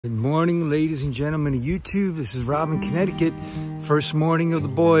Good morning, ladies and gentlemen of YouTube. This is Rob in Connecticut. First morning of the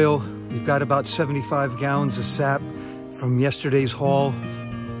boil. We've got about 75 gallons of sap from yesterday's haul.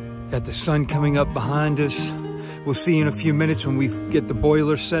 Got the sun coming up behind us. We'll see in a few minutes when we get the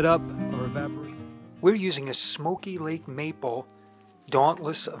boiler set up or evaporate. We're using a Smoky Lake Maple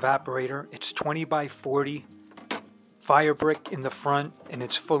Dauntless evaporator. It's 20 by 40. Fire brick in the front, and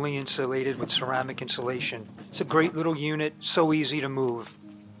it's fully insulated with ceramic insulation. It's a great little unit, so easy to move.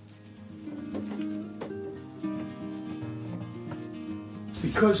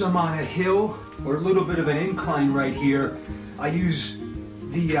 Because I'm on a hill or a little bit of an incline right here, I use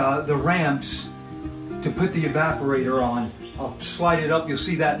the ramps to put the evaporator on. I'll slide it up, you'll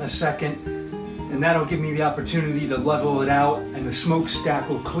see that in a second, and that'll give me the opportunity to level it out, and the smokestack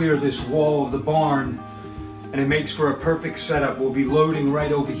will clear this wall of the barn, and it makes for a perfect setup. We'll be loading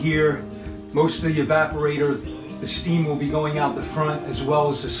right over here. Most of the evaporator, the steam will be going out the front as well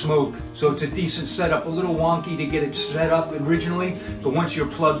as the smoke. So it's a decent setup, a little wonky to get it set up originally, but once you're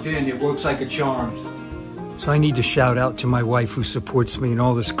plugged in, it works like a charm. So I need to shout out to my wife who supports me in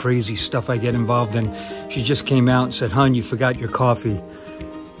all this crazy stuff I get involved in. She just came out and said, "Hon, you forgot your coffee."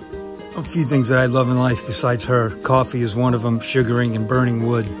 A few things that I love in life besides her. Coffee is one of them, sugaring and burning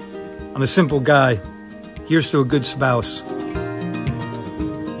wood. I'm a simple guy. Here's to a good spouse.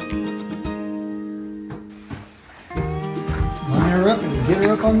 Line her up and get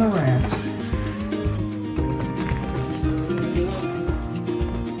her up on the ramps.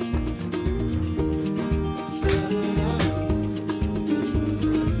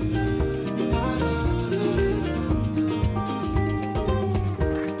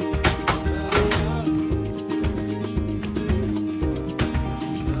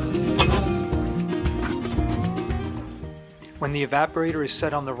 When the evaporator is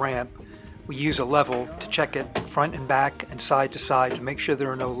set on the ramp, we use a level to check it front and back and side to side to make sure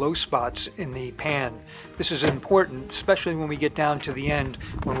there are no low spots in the pan. This is important, especially when we get down to the end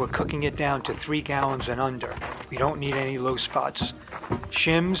when we're cooking it down to 3 gallons and under. We don't need any low spots.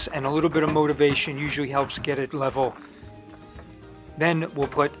 Shims and a little bit of motivation usually helps get it level. Then we'll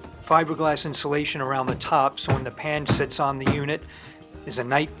put fiberglass insulation around the top so when the pan sits on the unit, is a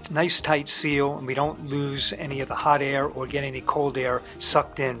nice tight seal, and we don't lose any of the hot air or get any cold air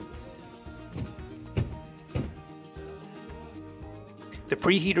sucked in. The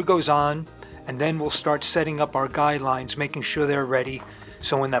preheater goes on, and then we'll start setting up our guidelines, making sure they're ready,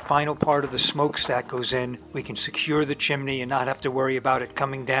 so when that final part of the smokestack goes in, we can secure the chimney and not have to worry about it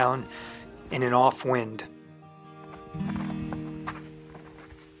coming down in an off wind.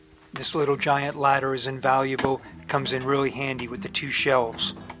 This little giant ladder is invaluable. It comes in really handy with the 2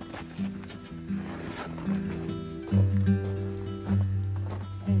 shelves.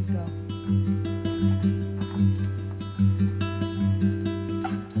 There you go.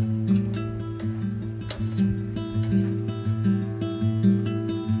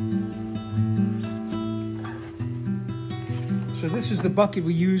 So this is the bucket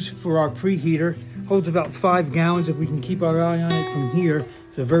we use for our preheater. Holds about 5 gallons if we can keep our eye on it from here.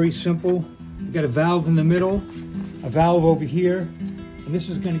 It's a very simple. We've got a valve in the middle, a valve over here, and this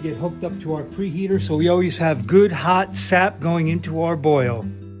is going to get hooked up to our preheater, so we always have good hot sap going into our boil.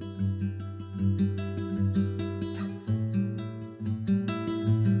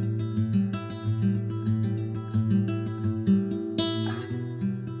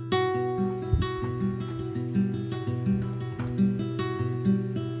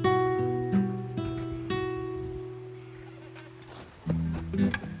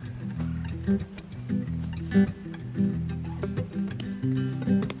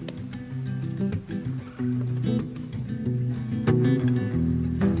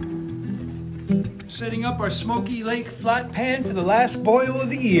 Setting up our Smoky Lake flat pan for the last boil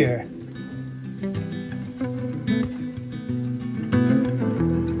of the year.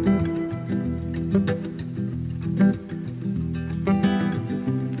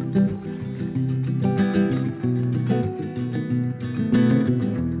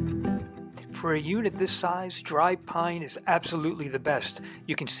 For a unit this size, dry pine is absolutely the best.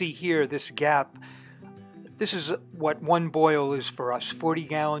 You can see here this gap. This is what one boil is for us, 40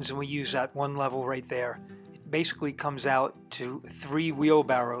 gallons, and we use that one level right there. It basically comes out to 3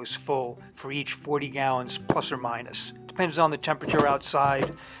 wheelbarrows full for each 40 gallons, plus or minus. Depends on the temperature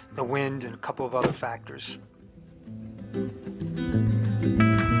outside, the wind, and a couple of other factors.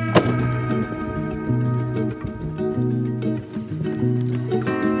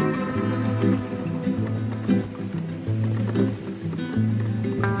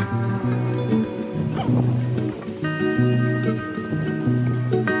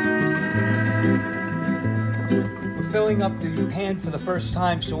 filling up the pan for the first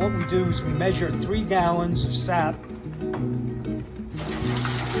time, so what we do is we measure 3 gallons of sap.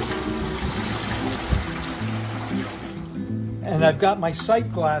 And I've got my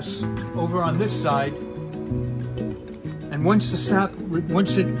sight glass over on this side. And once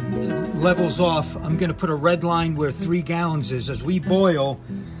it levels off, I'm going to put a red line where 3 gallons is. As we boil,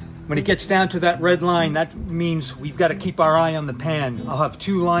 when it gets down to that red line, that means we've got to keep our eye on the pan. I'll have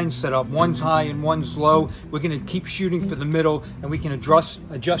 2 lines set up, one's high and one's low. We're going to keep shooting for the middle, and we can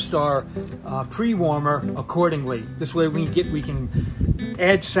adjust our pre-warmer accordingly. This way we can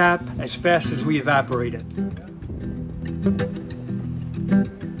add sap as fast as we evaporate it.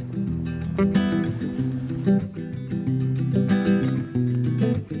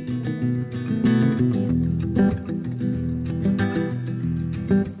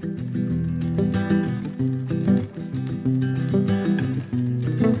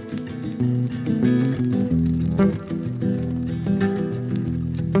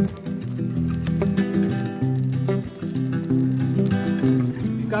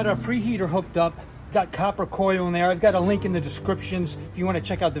 Got our preheater hooked up, got copper coil in there. I've got a link in the descriptions if you want to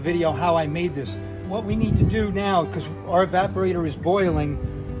check out the video how I made this. What we need to do now, because our evaporator is boiling,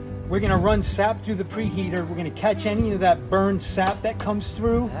 we're going to run sap through the preheater. We're going to catch any of that burned sap that comes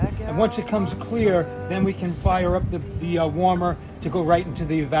through, and once it comes clear, then we can fire up the warmer to go right into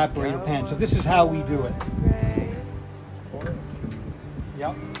the evaporator pan. So this is how we do it.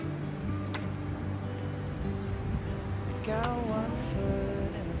 Yep.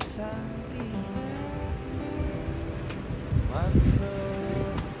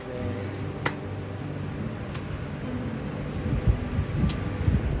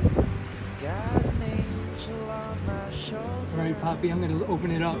 All right, Poppy, I'm going to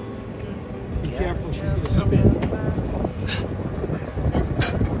open it up. Be careful, she's going to spin.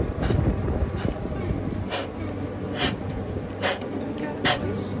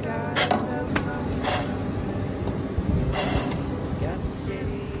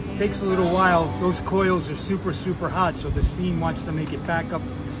 It takes a little while. Those coils are super hot, so the steam wants to make it back up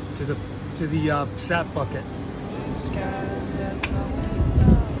to the sap bucket. It's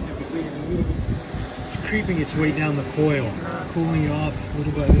creeping its way down the coil, cooling it off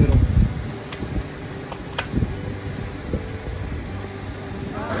little by little.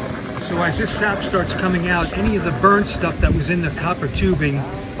 So as this sap starts coming out, any of the burnt stuff that was in the copper tubing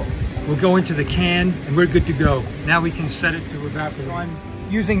will go into the can, and we're good to go. Now we can set it to evaporate. So I'm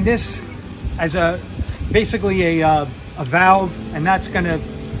using this as basically a valve, and that's going to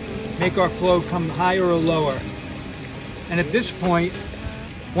make our flow come higher or lower. And at this point,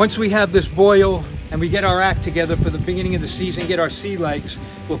 once we have this boil and we get our act together for the beginning of the season, get our sea legs,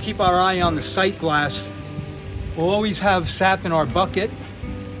 we'll keep our eye on the sight glass. We'll always have sap in our bucket,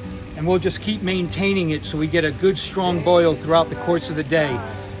 and we'll just keep maintaining it so we get a good strong boil throughout the course of the day.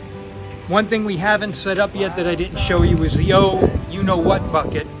 One thing we haven't set up yet that I didn't show you is the you-know-what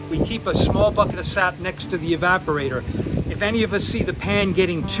bucket. We keep a small bucket of sap next to the evaporator. If any of us see the pan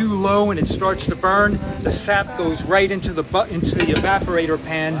getting too low and it starts to burn, the sap goes right into the evaporator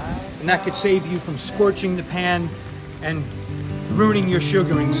pan, and that could save you from scorching the pan and ruining your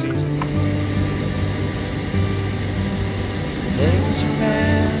sugaring season. Things are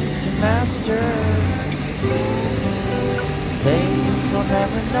meant to master. Some things we'll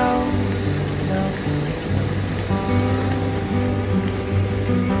never know.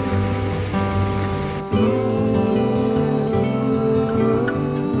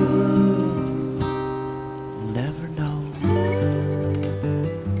 Never know.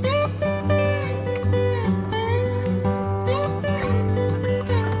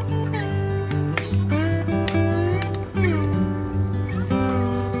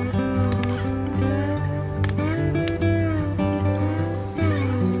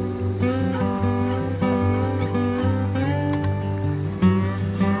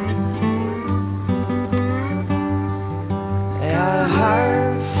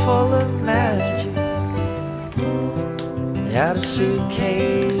 Had a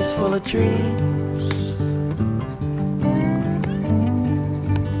suitcase full of dreams,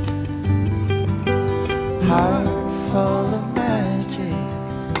 heart full of magic,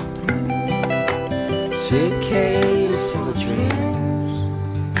 suitcase full of dreams.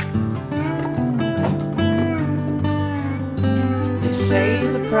 They say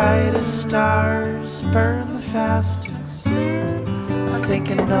the brightest stars burn the fastest. I think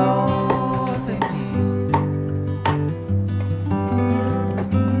I know